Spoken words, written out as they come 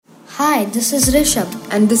Hi, this is Rishabh.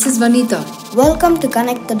 And this is Vanita. Welcome to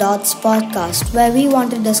Connect the Dots podcast, where we want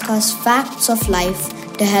to discuss facts of life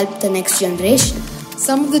to help the next generation.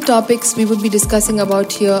 Some of the topics we would be discussing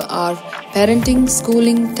about here are parenting,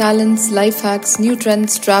 schooling, talents, life hacks, new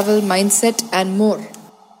trends, travel, mindset, and more.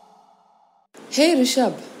 Hey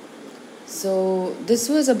Rishabh. So, this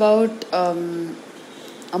was about a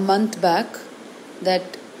month back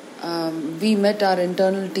that we met our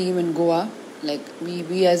internal team in Goa. Like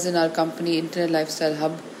we as in our company, Internet Lifestyle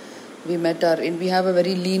Hub, we have a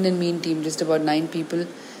very lean and mean team, just about 9 people.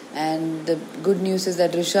 And the good news is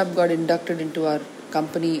that Rishabh got inducted into our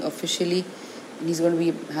company officially. And he's going to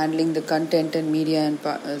be handling the content and media and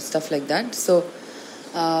stuff like that. So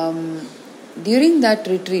during that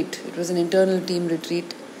retreat, it was an internal team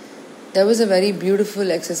retreat, there was a very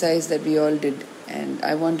beautiful exercise that we all did. And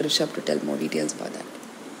I want Rishabh to tell more details about that.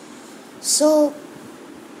 So,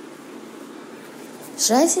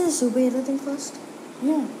 should I say the superhero thing first?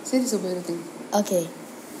 Yeah, say the superhero thing. Okay.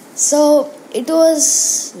 So, it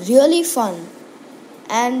was really fun.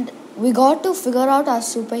 And we got to figure out our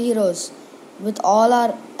superheroes with all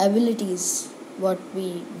our abilities, what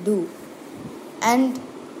we do. And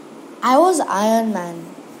I was Iron Man.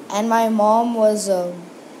 And my mom was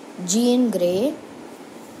Jean Grey.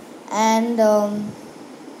 And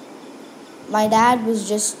my dad was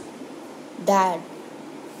just Dad.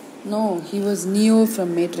 No, he was Neo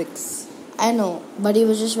from Matrix. I know, but he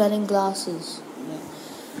was just wearing glasses. Yeah.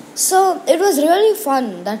 So it was really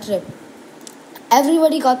fun, that trip.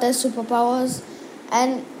 Everybody got their superpowers,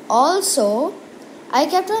 and also I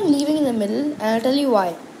kept on leaving in the middle, and I'll tell you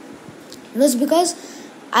why. It was because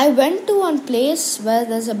I went to one place where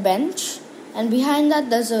there's a bench, and behind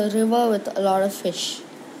that there's a river with a lot of fish.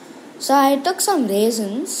 So I took some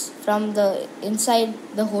raisins from the inside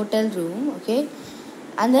the hotel room, okay?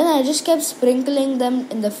 And then I just kept sprinkling them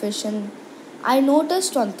in the fish, and I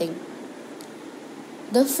noticed one thing.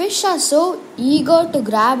 The fish are so eager to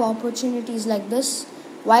grab opportunities like this.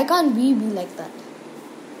 Why can't we be like that?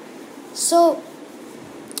 So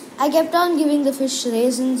I kept on giving the fish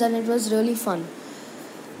raisins, and it was really fun.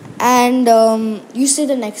 And you say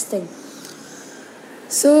the next thing.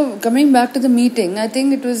 So coming back to the meeting, I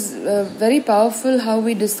think it was very powerful how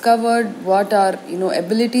we discovered what our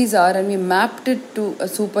abilities are, and we mapped it to a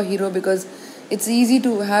superhero, because it's easy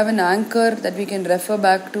to have an anchor that we can refer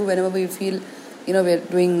back to whenever we feel we're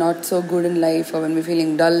doing not so good in life, or when we're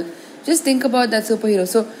feeling dull. Just think about that superhero.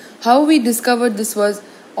 So how we discovered this was,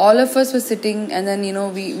 all of us were sitting, and then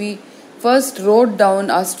we first wrote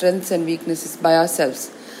down our strengths and weaknesses by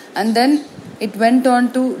ourselves, and then it went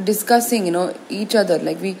on to discussing, each other.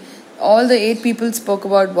 Like all the 8 people spoke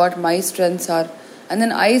about what my strengths are, and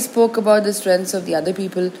then I spoke about the strengths of the other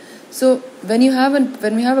people. So when we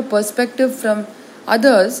have a perspective from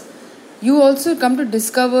others, you also come to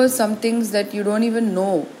discover some things that you don't even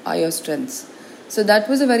know are your strengths. So that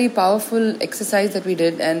was a very powerful exercise that we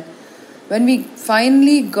did. And when we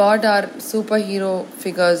finally got our superhero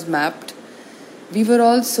figures mapped, we were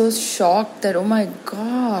all so shocked that, oh my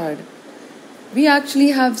God, we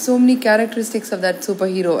actually have so many characteristics of that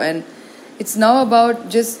superhero, and it's now about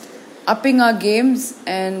just upping our games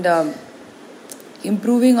and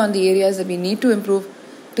improving on the areas that we need to improve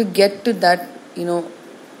to get to that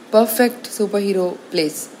perfect superhero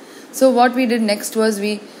place. So what we did next was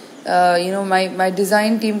my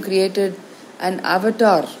design team created an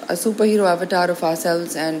avatar, a superhero avatar of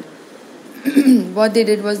ourselves, and what they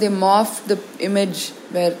did was they morphed the image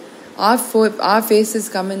where our faces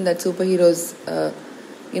come in that superhero's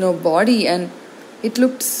body, and it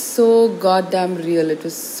looked so goddamn real. It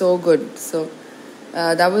was so good. So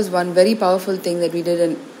that was one very powerful thing that we did.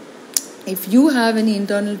 And if you have any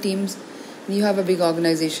internal teams, you have a big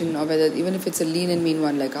organization, or whether even if it's a lean and mean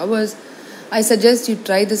one like ours, I suggest you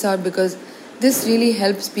try this out, because this really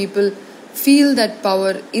helps people feel that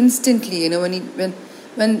power instantly.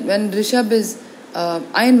 When Rishabh is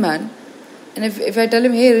Iron Man, and if I tell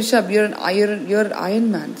him, hey Rishabh, you're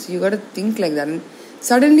Iron Man, so you got to think like that, and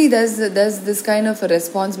suddenly there's this kind of a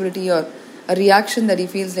responsibility or a reaction that he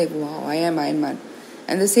feels like, wow, I am Iron Man.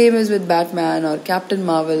 And the same is with Batman or Captain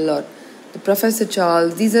Marvel or the Professor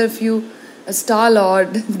Charles. These are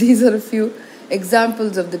Star-Lord. These are a few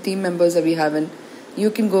examples of the team members that we have, and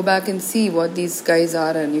you can go back and see what these guys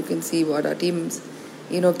are, and you can see what our team's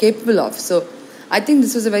capable of. So I think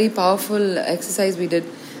this was a very powerful exercise we did.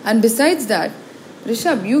 And besides that,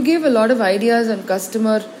 Rishabh, you gave a lot of ideas on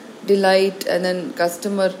customer delight, and then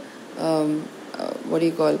customer, the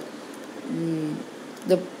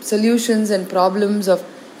solutions and problems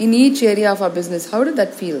in each area of our business. How did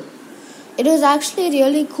that feel? It was actually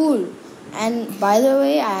really cool And by the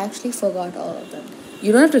way, I actually forgot all of them.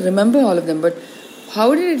 You don't have to remember all of them, but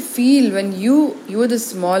how did it feel when you were the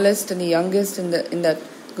smallest and the youngest in that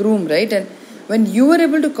room, right? And when you were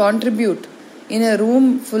able to contribute in a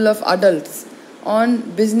room full of adults on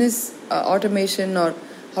business automation, or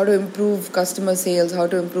how to improve customer sales, how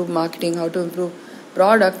to improve marketing, how to improve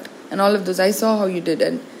product, and all of those. I saw how you did.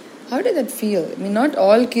 And how did that feel? I mean, not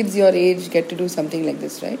all kids your age get to do something like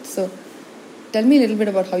this, right? So tell me a little bit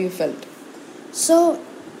about how you felt. So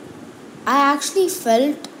I actually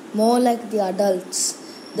felt more like the adults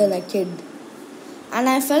than a kid. And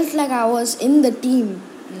I felt like I was in the team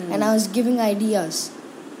and I was giving ideas.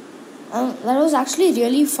 That was actually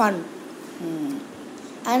really fun.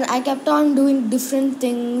 And I kept on doing different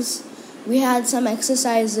things. We had some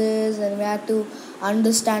exercises and we had to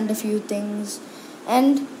understand a few things.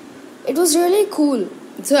 And it was really cool.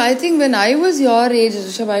 So I think when I was your age,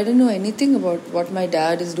 Rishabh, I didn't know anything about what my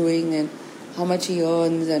dad is doing and how much he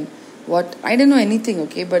earns and what. I didn't know anything,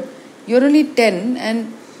 okay? But you're only 10,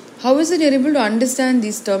 and how is it you're able to understand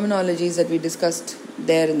these terminologies that we discussed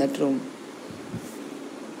there in that room?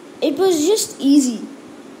 It was just easy.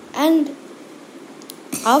 And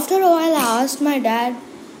after a while, I asked my dad,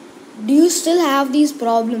 do you still have these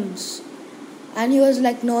problems? And he was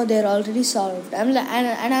like, no, they're already solved. I'm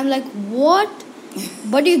like, what?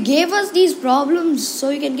 But you gave us these problems so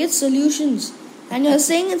you can get solutions. And you're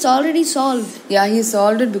saying it's already solved. Yeah, he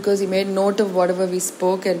solved it because he made note of whatever we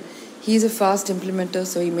spoke, and he's a fast implementer,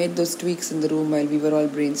 so he made those tweaks in the room while we were all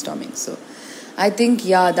brainstorming. So I think,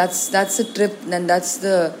 yeah, that's a trip, and that's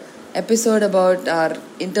the episode about our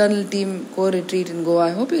internal team co-retreat in Goa.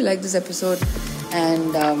 I hope you like this episode,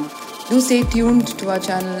 and do stay tuned to our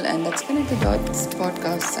channel. And that's Connect the Dots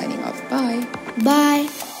podcast signing off. Bye.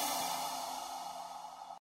 Bye.